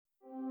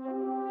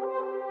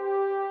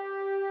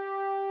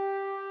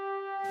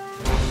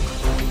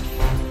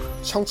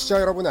청취자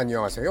여러분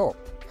안녕하세요.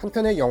 한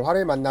편의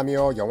영화를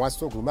만나며 영화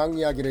속 음악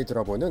이야기를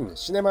들어보는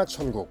시네마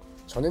천국,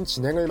 저는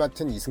진행을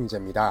맡은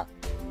이승재입니다.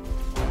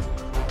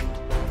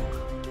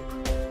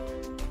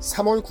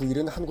 3월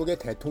 9일은 한국의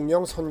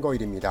대통령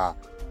선거일입니다.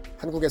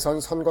 한국에선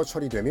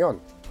선거철이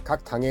되면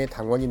각 당의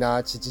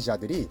당원이나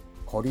지지자들이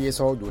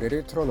거리에서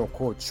노래를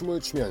틀어놓고 춤을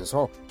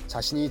추면서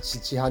자신이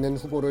지지하는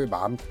후보를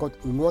마음껏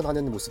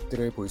응원하는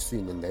모습들을 볼 수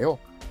있는데요.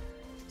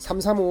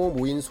 3355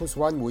 모인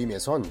소소한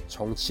모임에선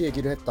정치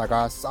얘기를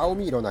했다가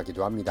싸움이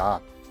일어나기도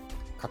합니다.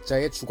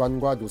 각자의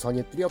주관과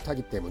노선이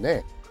뚜렷하기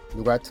때문에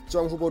누가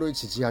특정 후보를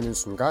지지하는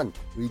순간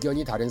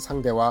의견이 다른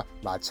상대와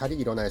마찰이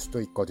일어날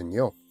수도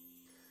있거든요.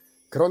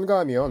 그런가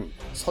하면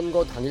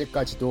선거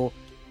당일까지도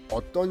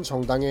어떤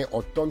정당의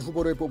어떤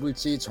후보를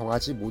뽑을지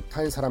정하지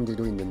못한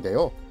사람들도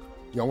있는데요.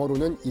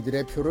 영어로는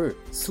이들의 표를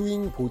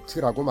스윙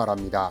보트라고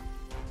말합니다.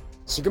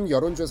 지금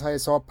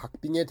여론조사에서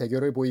박빙의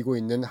대결을 보이고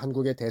있는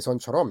한국의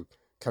대선처럼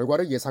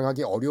결과를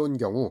예상하기 어려운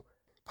경우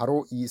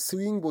바로 이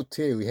스윙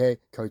보트에 의해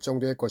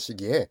결정될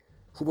것이기에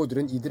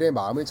후보들은 이들의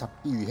마음을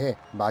잡기 위해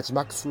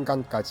마지막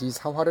순간까지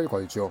사활을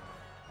걸죠.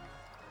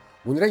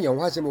 오늘의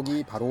영화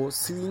제목이 바로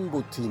스윙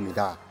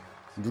보트입니다.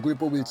 누굴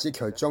뽑을지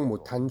결정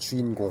못한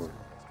주인공,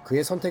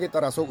 그의 선택에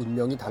따라서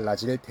운명이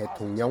달라질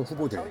대통령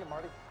후보들.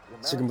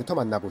 지금부터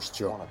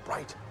만나보시죠.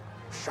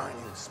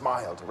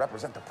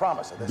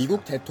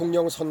 미국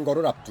대통령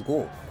선거를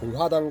앞두고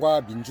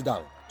공화당과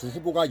민주당 두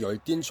후보가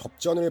열띤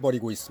접전을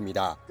벌이고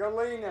있습니다.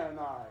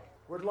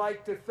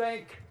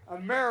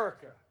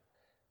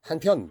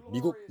 한편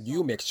미국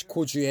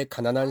뉴멕시코주의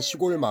가난한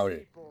시골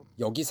마을,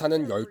 여기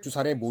사는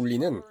 12살의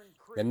몰리는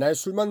맨날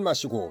술만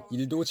마시고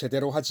일도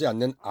제대로 하지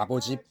않는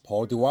아버지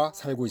버드와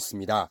살고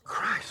있습니다.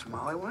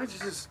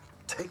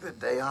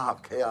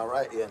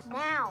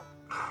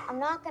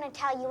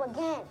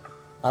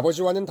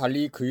 아버지와는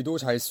달리 글도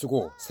잘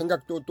쓰고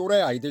생각도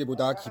또래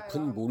아이들보다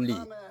깊은 몰리.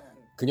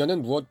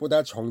 그녀는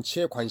무엇보다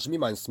정치에 관심이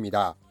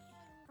많습니다.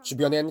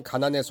 주변엔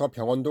가난해서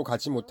병원도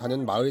가지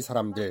못하는 마을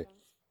사람들,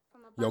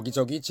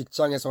 여기저기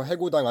직장에서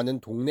해고당하는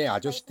동네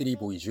아저씨들이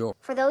보이죠.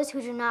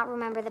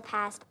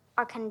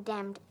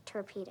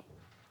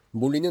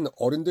 몰리는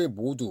어른들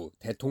모두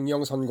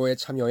대통령 선거에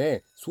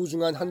참여해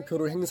소중한 한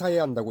표를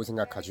행사해야 한다고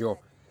생각하죠.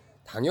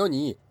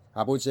 당연히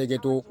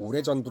아버지에게도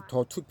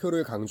오래전부터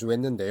투표를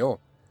강조했는데요.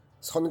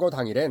 선거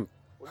당일엔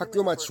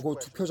학교 마치고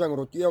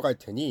투표장으로 뛰어갈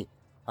테니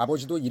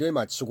아버지도 일을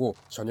마치고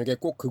저녁에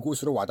꼭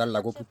그곳으로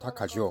와달라고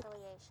부탁하죠.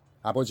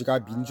 아버지가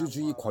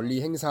민주주의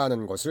권리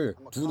행사하는 것을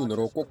두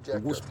눈으로 꼭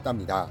보고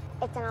싶답니다.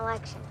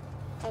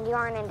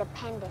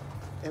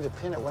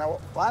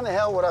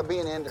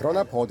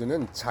 그러나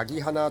버드는 자기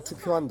하나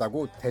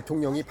투표한다고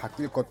대통령이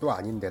바뀔 것도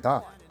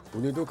아닌데다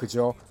오늘도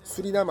그저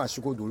술이나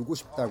마시고 놀고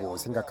싶다고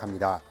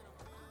생각합니다.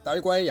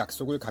 딸과의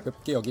약속을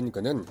가볍게 여긴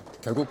그는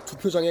결국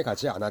투표장에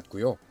가지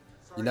않았고요.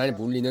 이날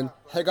몰리는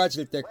해가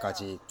질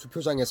때까지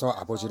투표장에서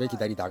아버지를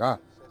기다리다가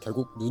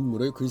결국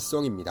눈물을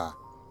글썽입니다.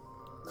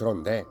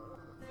 그런데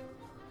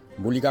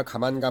몰리가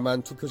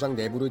가만가만 투표장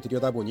내부를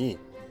들여다보니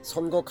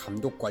선거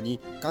감독관이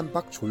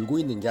깜빡 졸고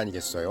있는 게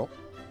아니겠어요?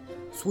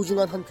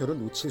 소중한 한 표를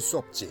놓칠 수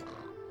없지.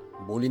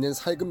 몰리는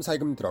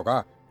살금살금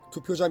들어가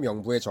투표자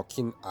명부에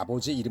적힌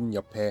아버지 이름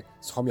옆에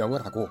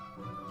서명을 하고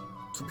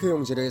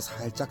투표용지를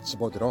살짝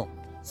집어들어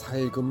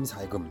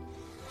살금살금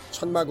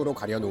천막으로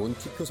가려놓은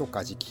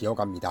투표소까지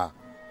기어갑니다.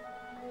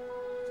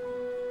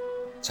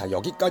 자,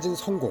 여기까진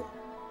성공.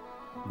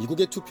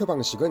 미국의 투표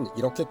방식은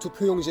이렇게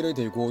투표용지를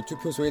들고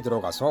투표소에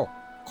들어가서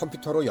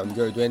컴퓨터로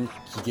연결된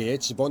기계에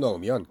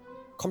집어넣으면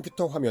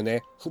컴퓨터 화면에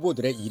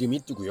후보들의 이름이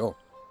뜨고요.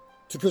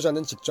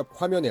 투표자는 직접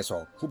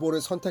화면에서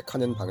후보를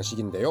선택하는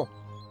방식인데요.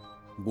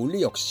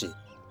 몰리 역시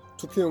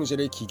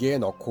투표용지를 기계에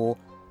넣고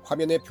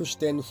화면에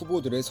표시된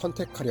후보들을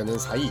선택하려는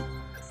사이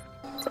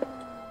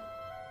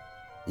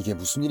이게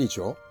무슨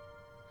일이죠?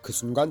 그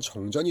순간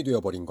정전이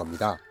되어버린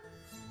겁니다.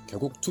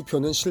 결국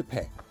투표는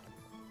실패.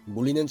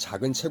 몰리는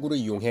작은 체구를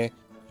이용해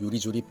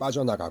요리조리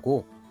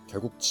빠져나가고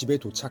결국 집에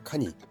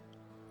도착하니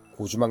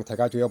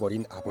고주망태가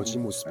되어버린 아버지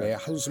모습에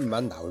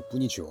한숨만 나올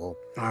뿐이죠.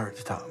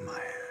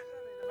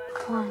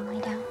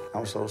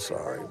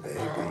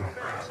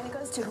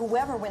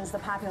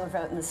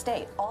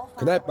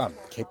 그날 밤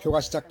개표가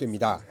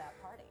시작됩니다.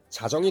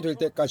 자정이 될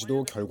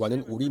때까지도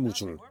결과는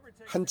오리무중,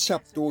 한 치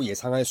앞도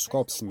예상할 수가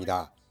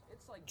없습니다.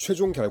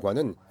 최종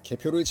결과는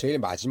개표를 제일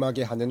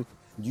마지막에 하는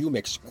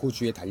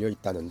뉴멕시코주에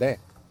달려있다는데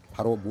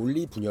바로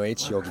몰리 부녀의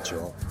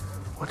지역이죠.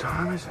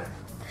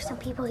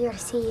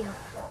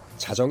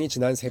 자정이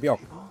지난 새벽,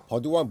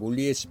 버드와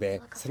몰리의 집에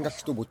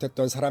생각지도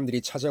못했던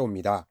사람들이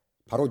찾아옵니다.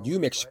 바로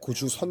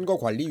뉴멕시코주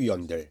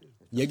선거관리위원들.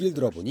 얘기를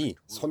들어보니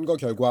선거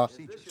결과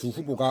두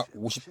후보가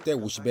 50대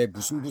 50의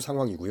무승부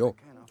상황이고요.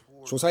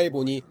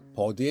 조사해보니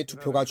버드의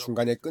투표가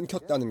중간에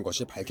끊겼다는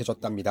것이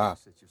밝혀졌답니다.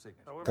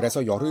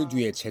 그래서 열흘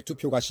뒤에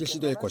재투표가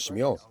실시될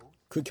것이며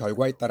그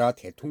결과에 따라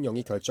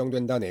대통령이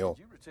결정된다네요.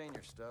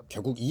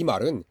 결국 이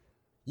말은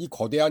이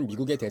거대한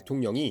미국의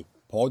대통령이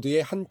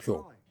버드의 한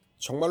표,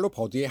 정말로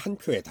버드의 한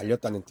표에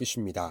달렸다는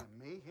뜻입니다.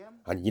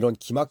 아니, 이런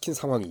기막힌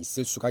상황이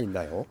있을 수가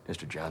있나요?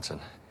 Mr. Johnson,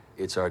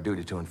 It's our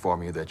duty to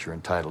inform you that you're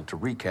entitled to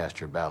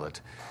recast your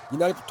ballot.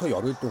 이날부터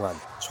열흘 동안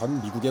전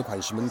미국의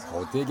관심은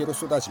버드에게로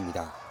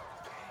쏟아집니다.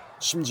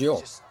 심지어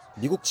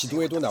미국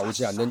지도에도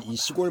나오지 않는 이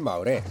시골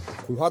마을에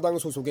공화당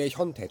소속의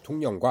현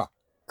대통령과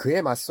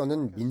그에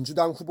맞서는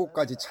민주당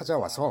후보까지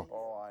찾아와서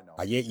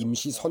아예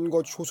임시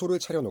선거 초소를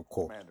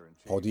차려놓고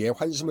버드의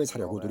환심을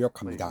사려고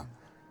노력합니다.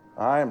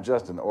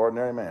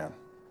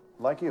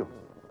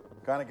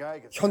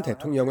 현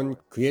대통령은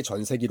그의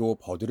전세기로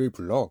버드를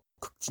불러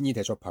극진히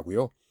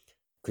대접하고요.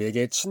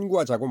 그에게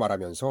친구하자고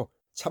말하면서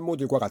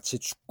참모들과 같이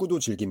축구도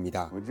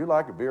즐깁니다.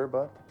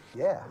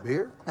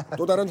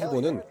 또 다른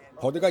후보는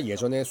버드가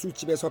예전에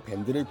술집에서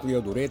밴드를 꾸려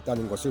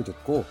노래했다는 것을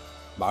듣고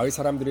마을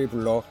사람들을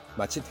불러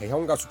마치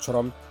대형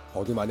가수처럼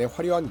버드만의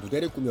화려한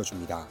무대를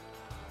꾸며줍니다.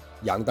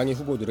 양당의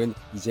후보들은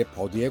이제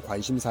버드의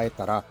관심사에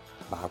따라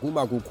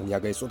마구마구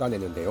공약을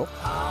쏟아내는데요.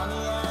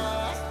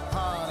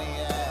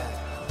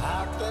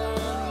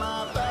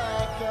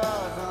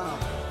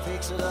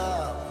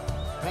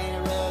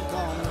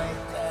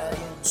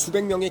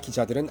 수백 명의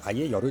기자들은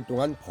아예 열흘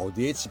동안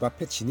버드의 집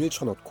앞에 진을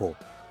쳐놓고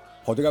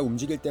버드가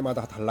움직일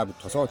때마다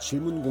달라붙어서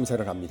질문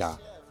공세를 합니다.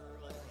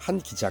 한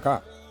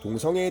기자가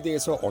동성애에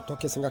대해서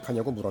어떻게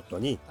생각하냐고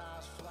물었더니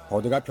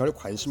버드가 별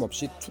관심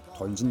없이 툭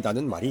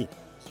던진다는 말이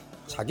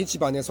자기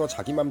집안에서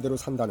자기 맘대로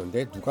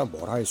산다는데 누가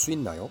뭐라 할 수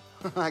있나요?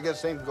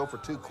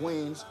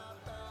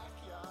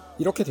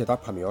 이렇게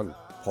대답하면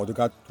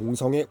버드가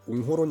동성애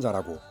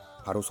옹호론자라고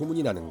바로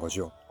소문이 나는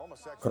거죠.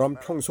 그럼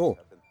평소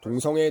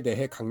동성애에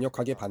대해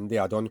강력하게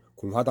반대하던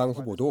공화당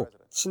후보도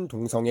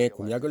친동성애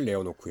공약을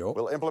내어놓고요.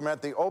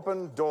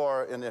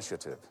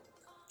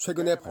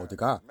 최근에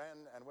버드가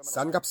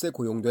싼 값에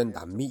고용된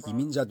남미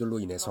이민자들로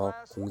인해서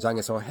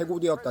공장에서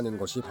해고되었다는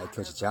것이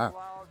밝혀지자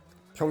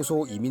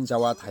평소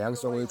이민자와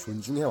다양성을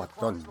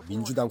존중해왔던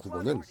민주당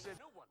후보는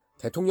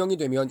대통령이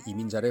되면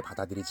이민자를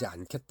받아들이지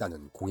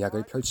않겠다는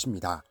공약을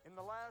펼칩니다.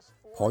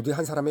 버드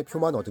한 사람의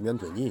표만 얻으면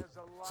되니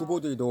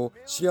후보들도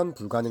실현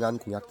불가능한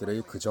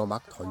공약들을 그저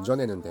막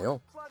던져내는데요.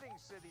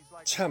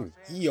 참,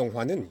 이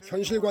영화는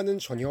현실과는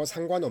전혀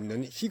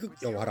상관없는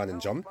희극 영화라는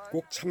점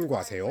꼭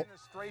참고하세요.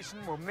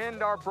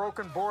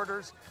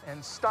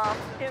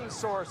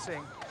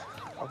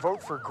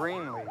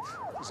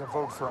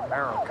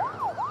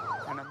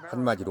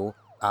 한마디로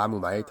아무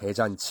말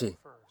대잔치.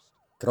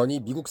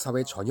 그러니 미국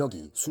사회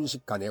전역이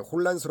순식간에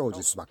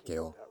혼란스러워질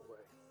수밖에요.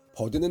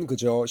 버드는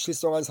그저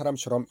실성한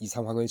사람처럼 이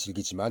상황을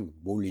즐기지만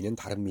몰리는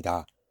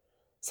다릅니다.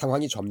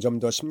 상황이 점점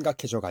더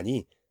심각해져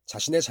가니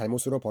자신의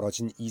잘못으로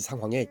벌어진 이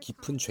상황에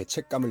깊은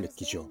죄책감을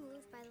느끼죠.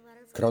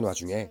 그런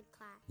와중에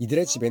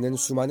이들의 집에는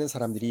수많은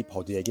사람들이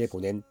버드에게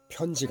보낸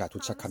편지가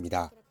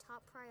도착합니다.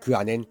 그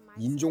안엔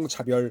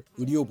인종차별,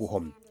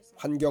 의료보험,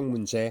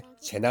 환경문제,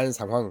 재난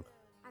상황,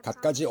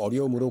 갖가지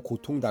어려움으로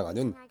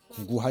고통당하는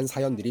구구한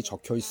사연들이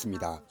적혀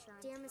있습니다.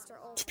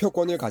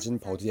 투표권을 가진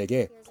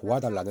버드에게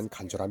도와달라는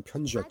간절한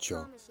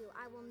편지였죠.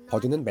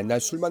 버드는 맨날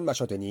술만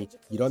마셔대니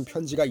이런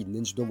편지가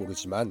있는지도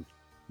모르지만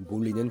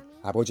몰리는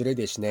아버지를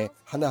대신해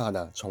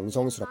하나하나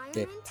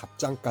정성스럽게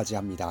답장까지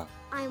합니다.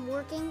 I'm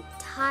working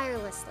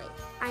tirelessly.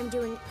 I'm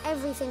doing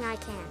everything I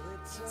can.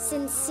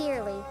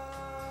 Sincerely,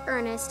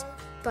 Ernest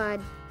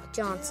Bud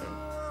Johnson.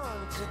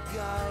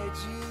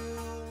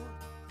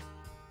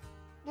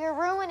 You're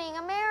ruining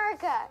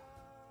America.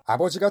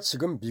 아버지가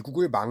지금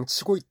미국을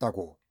망치고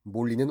있다고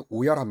몰리는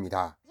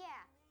오열합니다.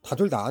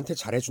 다들 나한테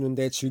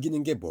잘해주는데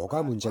즐기는 게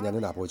뭐가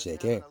문제냐는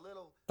아버지에게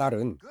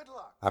딸은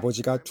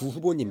아버지가 두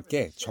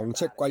후보님께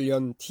정책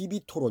관련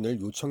TV 토론을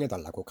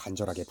요청해달라고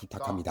간절하게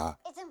부탁합니다.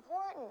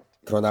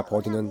 그러나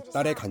버드는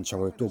딸의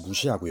간청을 또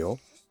무시하고요.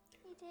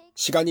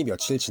 시간이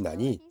며칠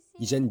지나니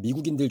이젠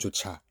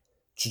미국인들조차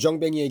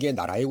주정뱅이에게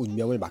나라의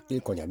운명을 맡길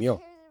거냐며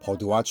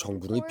버드와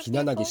정부를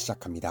비난하기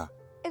시작합니다.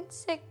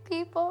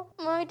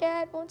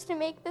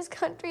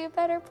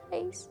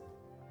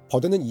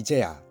 버드는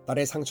이제야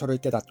딸의 상처를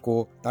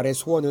깨닫고 딸의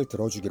소원을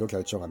들어주기로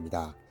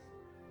결정합니다.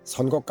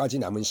 선거까지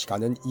남은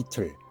시간은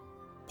이틀.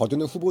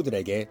 버드는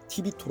후보들에게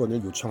TV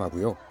토론을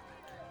요청하고요.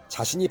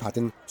 자신이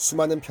받은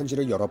수많은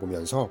편지를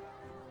열어보면서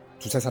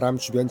두세 사람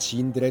주변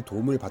지인들의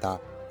도움을 받아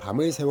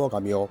밤을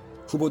새워가며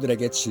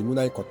후보들에게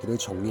질문할 것들을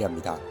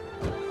정리합니다.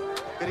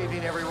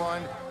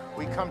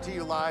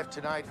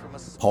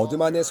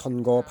 버드만의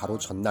선거 바로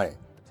전날,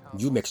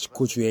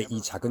 뉴멕시코주의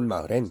이 작은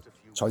마을엔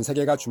전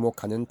세계가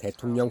주목하는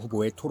대통령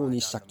후보의 토론이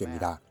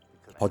시작됩니다.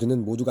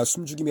 버드는 모두가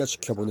숨죽이며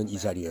지켜보는 이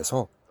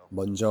자리에서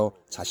먼저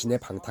자신의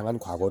방탕한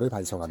과거를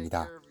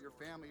반성합니다.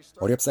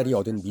 어렵사리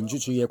얻은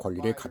민주주의의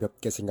권리를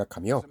가볍게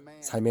생각하며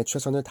삶의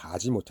최선을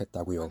다하지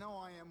못했다고요.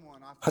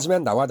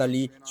 하지만 나와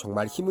달리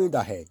정말 힘을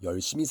다해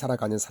열심히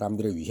살아가는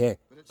사람들을 위해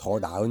더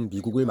나은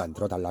미국을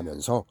만들어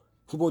달라면서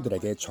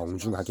후보들에게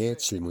정중하게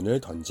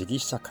질문을 던지기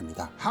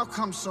시작합니다.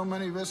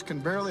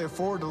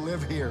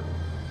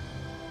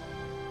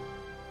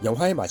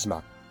 영화의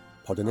마지막,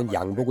 버드는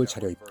양복을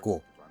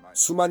차려입고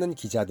수많은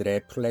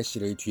기자들의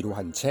플래시를 뒤로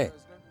한 채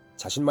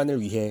자신만을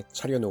위해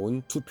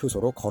차려놓은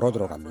투표소로 걸어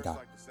들어갑니다.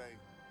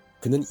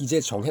 그는 이제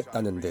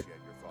정했다는 듯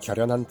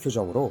결연한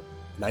표정으로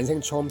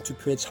난생 처음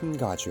투표에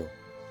참가하죠.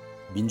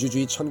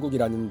 민주주의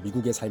천국이라는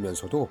미국에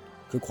살면서도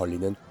그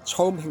권리는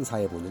처음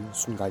행사해보는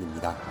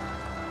순간입니다.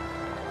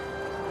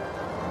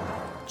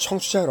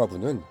 청취자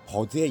여러분은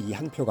버드의 이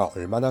한 표가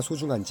얼마나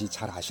소중한지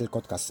잘 아실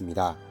것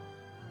같습니다.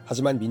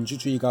 하지만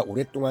민주주의가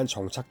오랫동안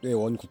정착되어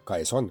온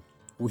국가에선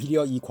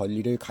오히려 이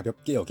권리를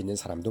가볍게 여기는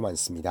사람도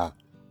많습니다.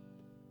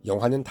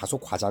 영화는 다소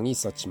과장이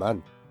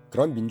있었지만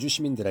그런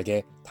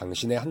민주시민들에게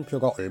당신의 한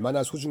표가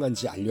얼마나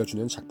소중한지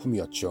알려주는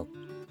작품이었죠.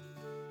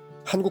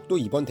 한국도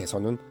이번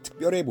대선은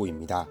특별해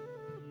보입니다.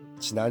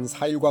 지난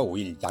 4일과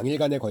 5일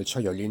양일간에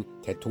걸쳐 열린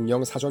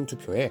대통령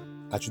사전투표에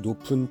아주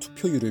높은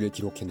투표율을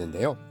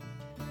기록했는데요.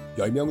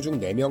 10명 중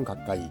 4명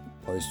가까이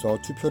벌써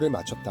투표를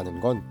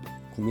마쳤다는 건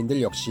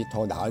국민들 역시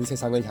더 나은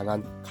세상을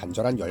향한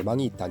간절한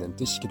열망이 있다는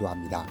뜻이기도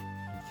합니다.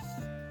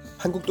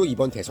 한국도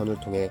이번 대선을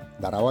통해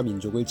나라와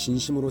민족을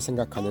진심으로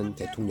생각하는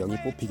대통령이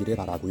뽑히기를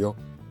바라고요.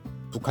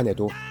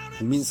 북한에도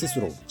국민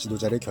스스로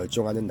지도자를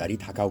결정하는 날이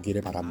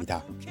다가오기를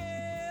바랍니다.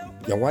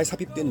 영화에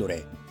삽입된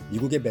노래,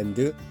 미국의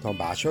밴드 더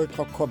마셜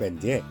터커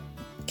밴드의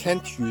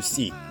Can't You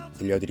See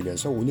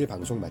들려드리면서 오늘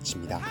방송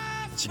마칩니다.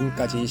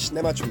 지금까지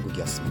시네마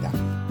천국이었습니다.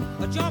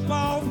 Jump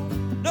off,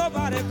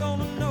 nobody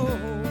gonna know.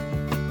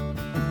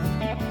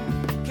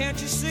 Can't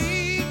you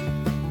see?